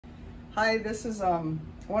Hi, this is, I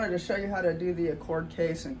wanted to show you how to do the Accord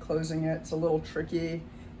case and closing it. It's a little tricky.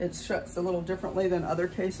 It shuts a little differently than other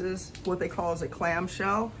cases. What they call is a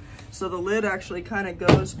clamshell. So the lid actually kind of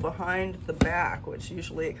goes behind the back, which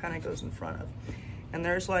usually it kind of goes in front of. And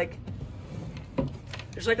there's like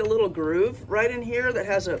a little groove right in here that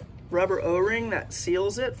has a rubber O-ring that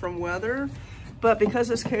seals it from weather. But because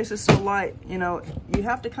this case is so light, you know, you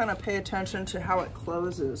have to kind of pay attention to how it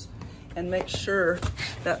closes and make sure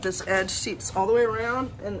that this edge seeps all the way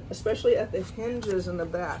around, and especially at the hinges in the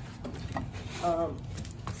back.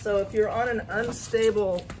 So if you're on an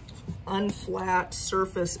unstable, unflat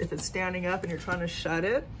surface, if it's standing up and you're trying to shut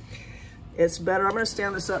it, it's better. I'm gonna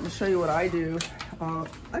stand this up and show you what I do.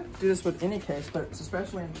 I do this with any case, but it's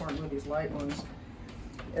especially important with these light ones.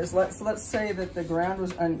 Let's say that the ground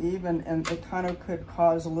was uneven and it kind of could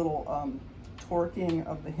cause a little torquing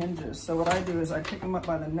of the hinges. So what I do is I pick them up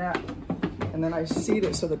by the neck and then I seat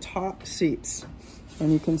it so the top seats.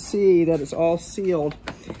 And you can see that it's all sealed.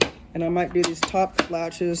 And I might do these top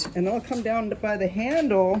latches and I'll come down by the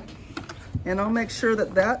handle and I'll make sure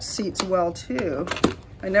that that seats well too.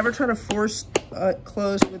 I never try to force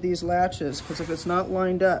close with these latches, because if it's not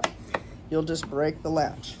lined up, you'll just break the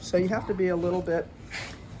latch. So you have to be a little bit,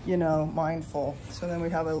 you know, mindful. So then we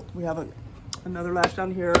have another latch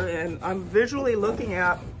down here, and I'm visually looking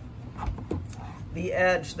at the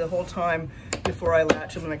edge the whole time before I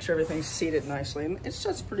latch them to make sure everything's seated nicely. And it's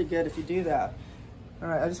just pretty good if you do that. All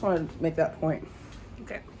right, I just wanted to make that point.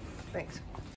 Okay, thanks.